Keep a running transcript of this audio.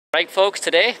Right, folks,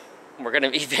 today we're going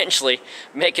to eventually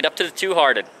make it up to the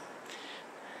Two-Hearted.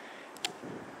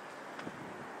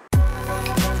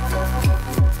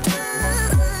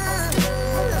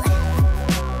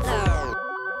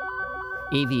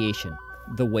 Aviation,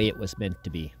 the way it was meant to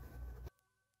be.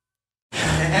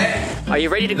 Are you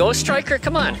ready to go, Striker?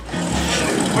 Come on.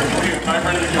 I'm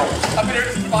ready to go. I've been here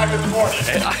since 5 in the morning.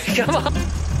 Come on.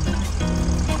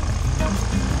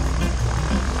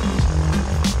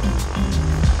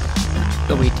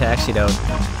 So we taxied out,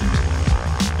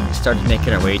 started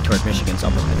making our way toward Michigan's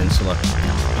Upper Peninsula,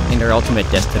 and our ultimate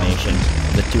destination,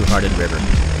 the Two-Hearted River.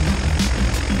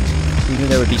 We knew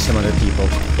there would be some other people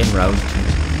en route.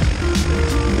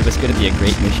 It was going to be a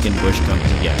great Michigan bush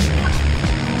company gathering.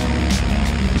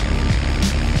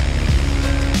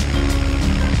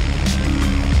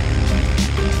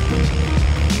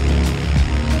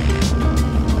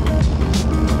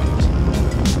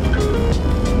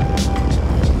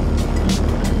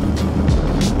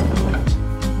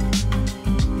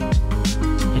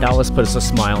 It always puts a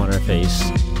smile on our face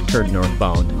to turn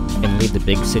northbound and leave the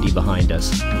big city behind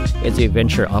us as we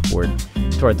venture upward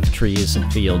toward the trees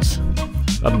and fields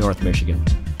of North Michigan.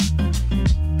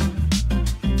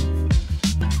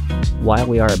 While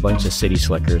we are a bunch of city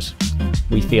slickers,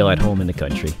 we feel at home in the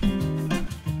country.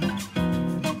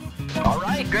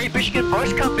 Alright, Great Michigan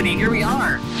Bush Company, here we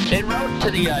are. En route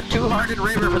to the Two-Hearted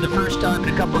River for the first time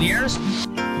in a couple of years.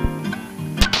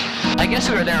 I guess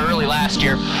we were there early last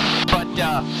year, but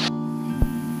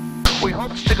we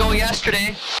hoped to go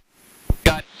yesterday.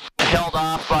 Got held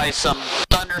off by some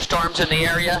thunderstorms in the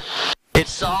area. It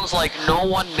sounds like no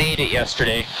one made it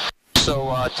yesterday.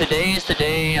 So today is the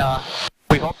day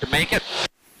we hope to make it.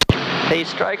 Hey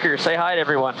Striker, say hi to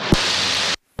everyone.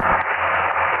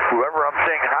 Whoever I'm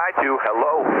saying hi to,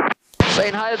 hello.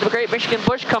 Saying hi to the Great Michigan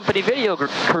Bush Company video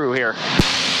crew here.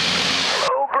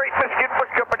 Hello, Great Michigan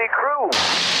Bush Company crew.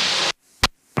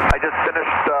 I just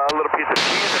finished a little piece of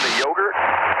cheese and a yogurt,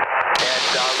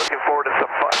 and looking forward to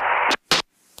some fun.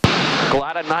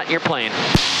 Glad I'm not in your plane.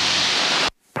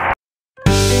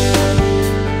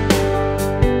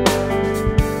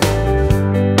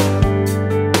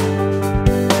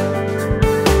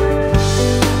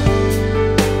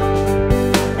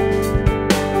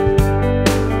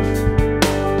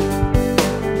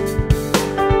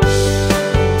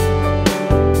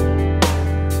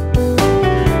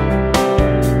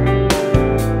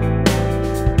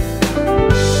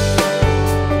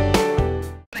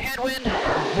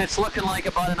 It's looking like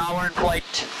about an hour in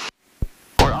flight,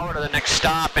 or hour to the next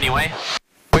stop anyway.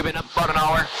 We've been up about an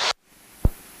hour.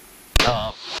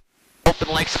 Open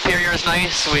Lake Superior is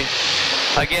nice.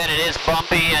 Again, it is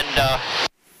bumpy and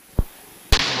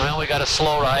well, we got a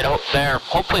slow ride out there.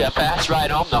 Hopefully a fast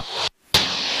ride home though.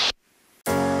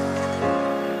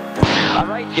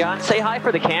 Alright John, say hi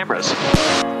for the cameras.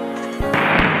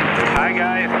 Hi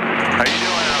guys, how you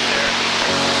doing out there?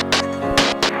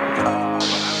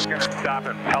 Gonna stop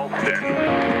at Pelston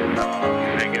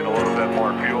and get a little bit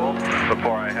more fuel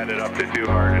before I headed up to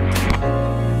Two-Hearted.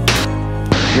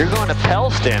 You're going to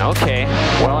Pelston, okay.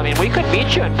 Well, I mean, we could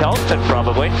meet you in Pelston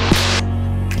probably.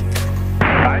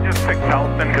 I just picked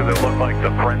Pelston because it looked like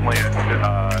the friendliest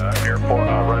airport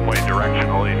runway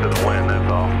directionally to the wind,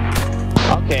 that's all.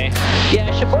 Okay.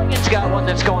 Yeah, Sheboygan's got one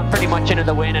that's going pretty much into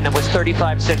the wind and it was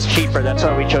 35 cents cheaper, that's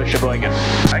why we chose Sheboygan.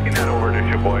 I can head over to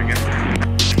Sheboygan.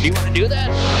 Do you want to do that?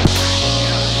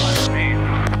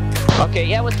 Okay,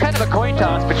 yeah, it was kind of a coin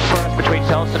toss for us between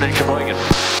Stinson and Sheboygan.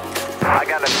 I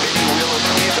got a mini wheel of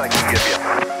cheese I can give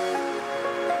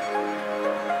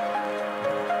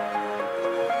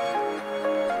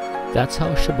you. That's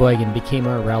how Sheboygan became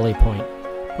our rally point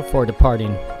before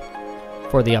departing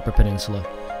for the Upper Peninsula.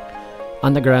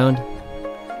 On the ground,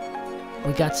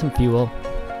 we got some fuel,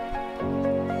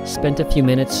 spent a few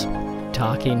minutes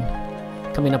talking,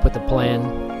 coming up with a plan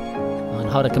on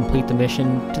how to complete the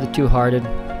mission to the Two-Hearted,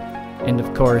 and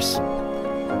of course,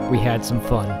 we had some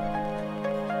fun.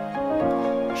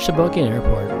 Sheboygan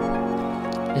Airport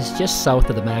is just south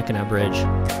of the Mackinac Bridge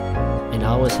and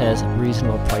always has a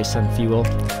reasonable price on fuel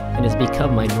and has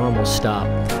become my normal stop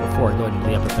before going to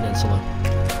the Upper Peninsula.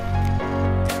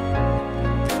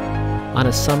 On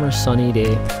a summer sunny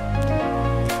day,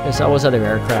 there's always other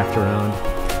aircraft around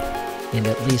and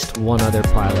at least one other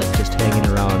pilot just hanging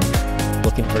around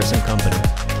looking for some company.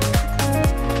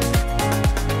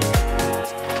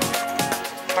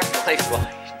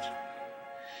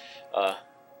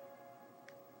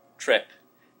 Trip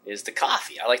is the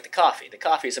coffee. I like the coffee. The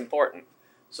coffee is important.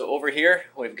 So over here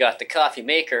we've got the coffee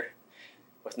maker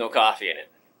with no coffee in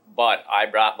it. But I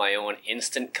brought my own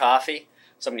instant coffee.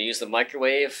 So I'm going to use the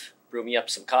microwave, brew me up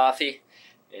some coffee,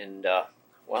 And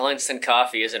while instant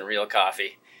coffee isn't real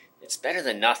coffee, it's better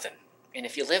than nothing. And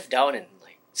if you live down in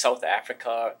like South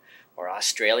Africa or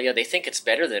Australia, they think it's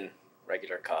better than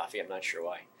regular coffee. I'm not sure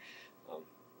why.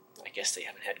 I guess they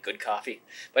haven't had good coffee.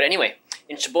 But anyway,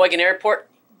 in Sheboygan Airport,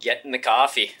 getting the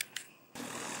coffee.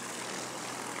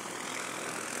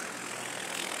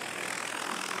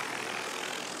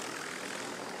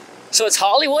 So it's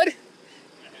Hollywood?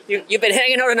 You've been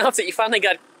hanging out enough that you finally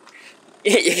got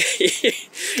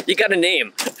you got a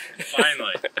name.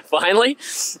 Finally. Finally?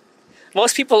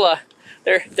 Most people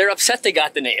they're upset they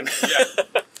got the name.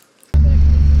 Yeah.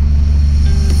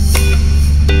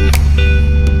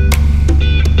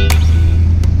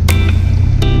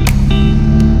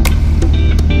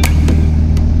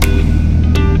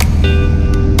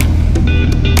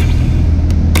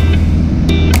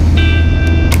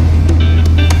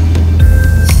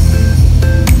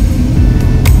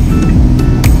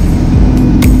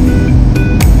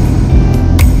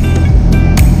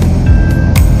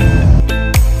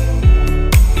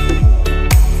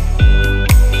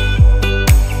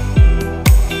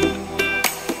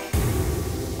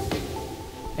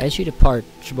 As you depart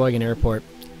Sheboygan Airport,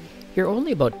 you're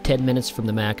only about 10 minutes from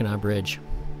the Mackinac Bridge.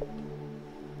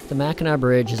 The Mackinac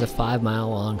Bridge is a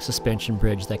 5-mile-long suspension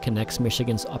bridge that connects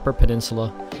Michigan's Upper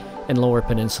Peninsula and Lower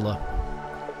Peninsula.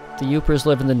 The Yoopers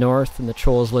live in the north and the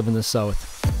Trolls live in the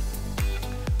south.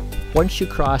 Once you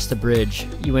cross the bridge,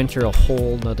 you enter a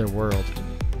whole nother world,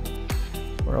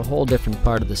 or a whole different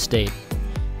part of the state.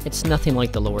 It's nothing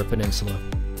like the Lower Peninsula.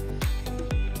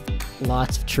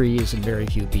 Lots of trees and very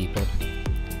few people.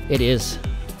 It is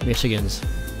Michigan's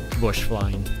bush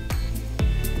flying.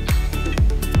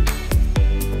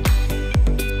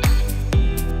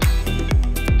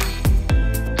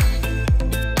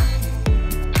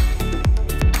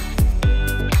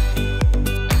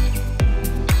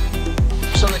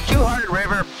 So the Two-Hearted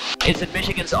River is in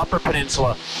Michigan's Upper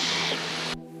Peninsula.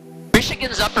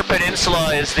 Michigan's Upper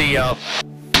Peninsula is the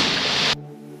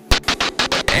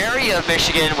area of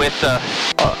Michigan with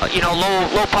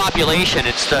low population.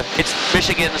 It's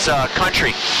Michigan's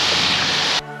country.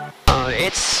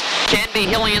 It's can be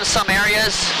hilly in some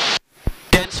areas,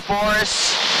 dense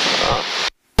forests,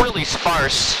 really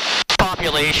sparse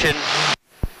population.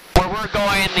 Where we're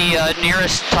going, the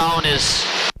nearest town is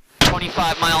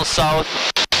 25 miles south.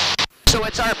 So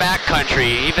it's our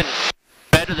backcountry, even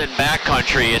better than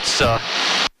backcountry. It's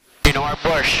our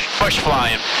bush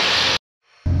flying.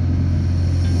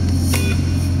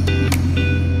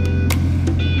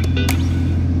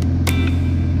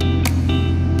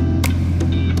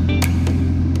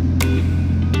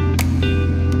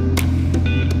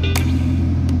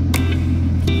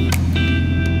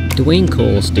 Dwayne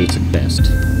Cole states it best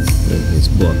in his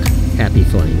book, Happy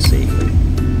Flying Safely.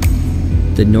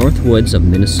 The North Woods of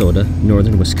Minnesota,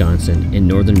 northern Wisconsin, and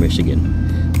northern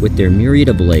Michigan, with their myriad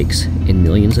of lakes and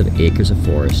millions of acres of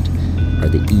forest, are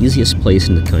the easiest place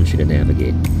in the country to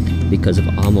navigate because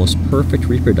of almost perfect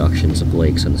reproductions of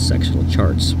lakes on the sectional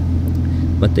charts.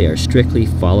 But they are strictly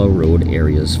follow road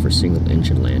areas for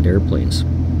single-engine land airplanes.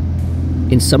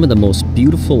 In some of the most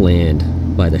beautiful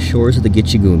land by the shores of the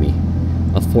Gitchigumi,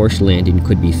 a forced landing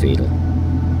could be fatal.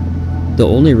 The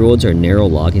only roads are narrow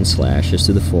logging slashes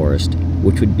through the forest,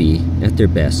 which would be, at their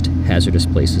best, hazardous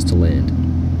places to land.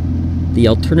 The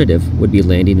alternative would be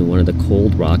landing in one of the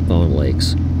cold rock-bound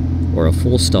lakes, or a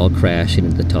full stall crashing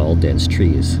into the tall, dense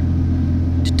trees.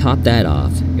 To top that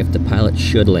off, if the pilot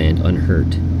should land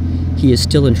unhurt, he is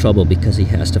still in trouble because he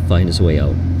has to find his way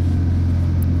out.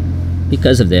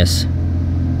 Because of this,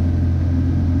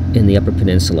 in the Upper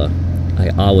Peninsula, I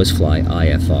always fly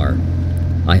IFR.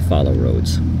 I follow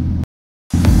roads.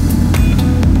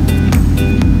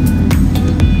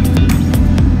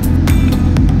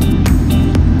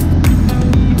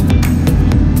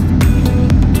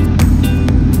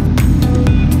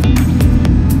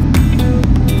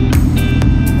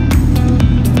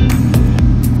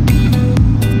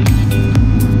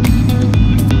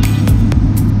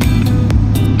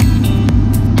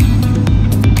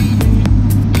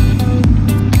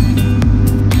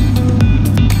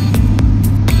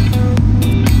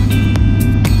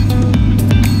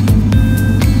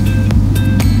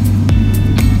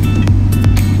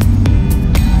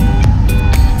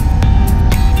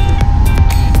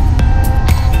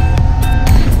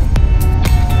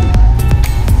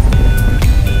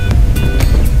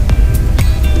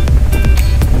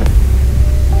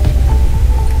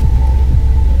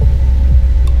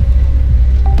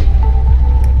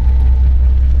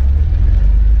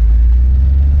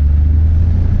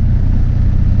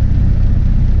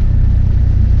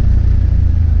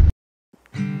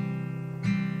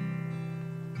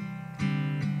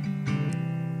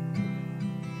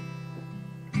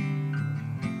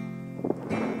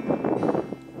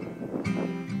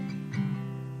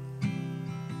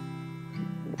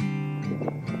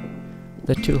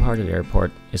 The Two-Hearted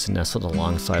Airport is nestled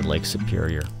alongside Lake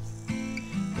Superior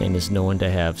and is known to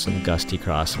have some gusty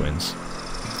crosswinds.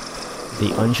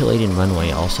 The undulating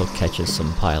runway also catches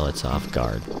some pilots off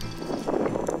guard,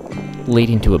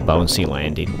 leading to a bouncy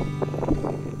landing.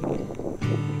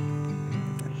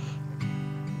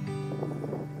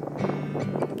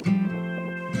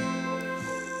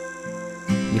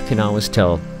 You can always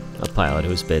tell a pilot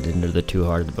who's been into the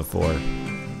Two-Hearted before.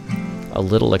 A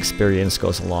little experience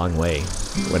goes a long way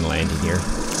when landing here.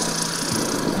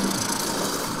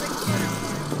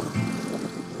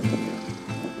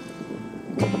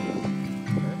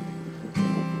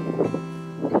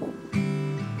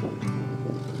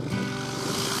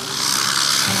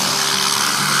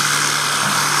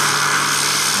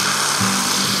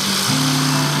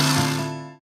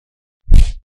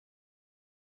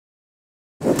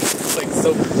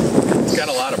 It's got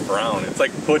a lot of brown. It's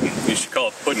like pudding. You should call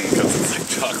it pudding because it's like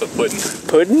chocolate pudding.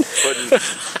 Pudding? Pudding.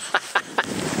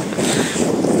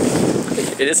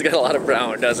 It has got a lot of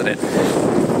brown, doesn't it?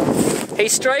 Hey,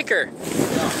 Striker.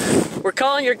 We're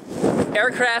calling your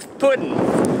aircraft Puddin'.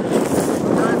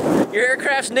 Your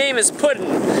aircraft's name is Puddin'.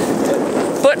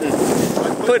 Puddin'.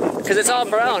 Puddin'. Because it's all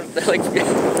brown. Like.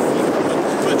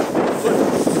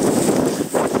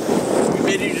 You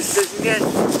made your decision yet?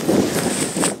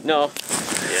 No.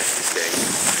 Yes, okay.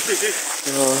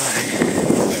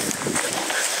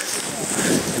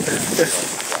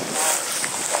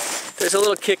 There's a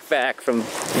little kickback from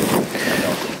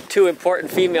two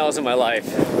important females in my life.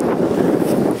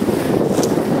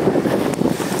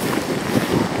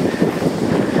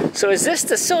 So is this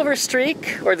the Silver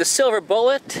Streak or the Silver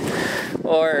Bullet?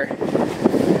 Or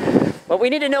what we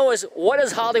need to know is, what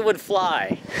does Hollywood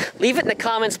fly? Leave it in the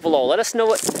comments below. Let us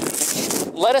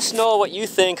know what you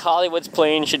think Hollywood's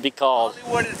plane should be called.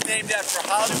 Hollywood is named after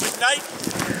Hollywood Night,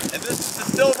 and this is the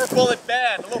Silver Bullet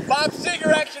Band. A little Bob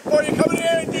Seger action for you coming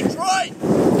here in Detroit.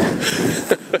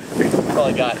 That's all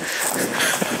I got.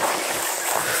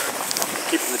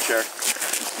 Keep in the chair.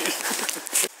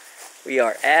 We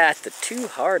are at the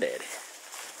Two-Hearted.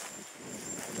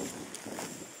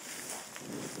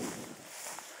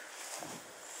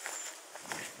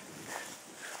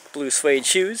 Blue suede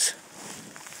shoes.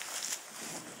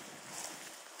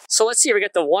 So let's see, we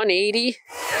got the 180.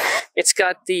 It's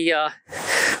got the,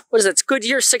 what is that? It's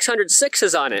Goodyear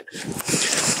 606s on it.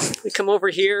 We come over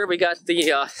here, we got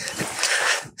the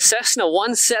Cessna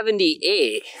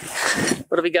 170A.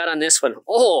 What do we got on this one?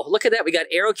 Oh, look at that. We got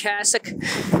Aero Classic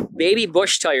baby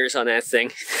bush tires on that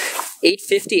thing.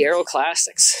 850 Aero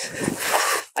Classics.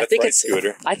 I think it's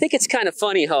kind of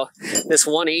funny how this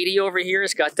 180 over here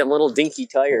has got them little dinky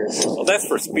tires. Well, that's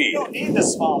for speed. You don't need the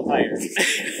small tires.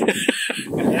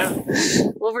 Yeah.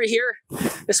 Over here,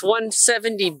 this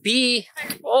 170B.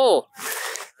 Oh,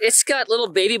 it's got little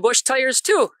baby bush tires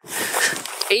too.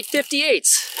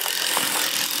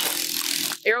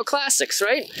 858s. Aero Classics,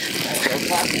 right? Aero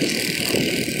Classics.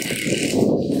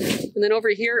 And then over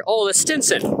here, oh, the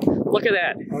Stinson. Look at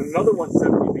that. Another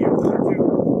 170B over there too.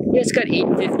 Yeah, it's got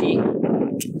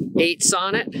 858s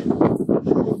on it.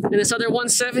 And this other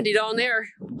 170 down there.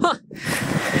 Huh.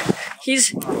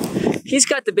 He's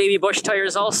got the baby bush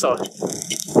tires also.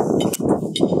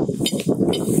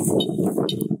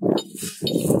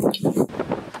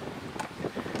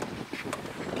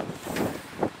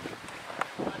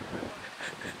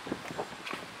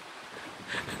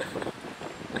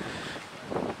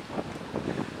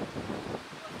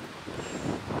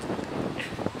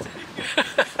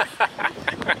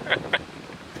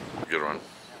 Good one.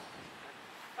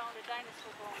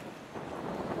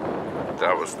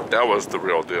 That was the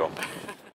real deal.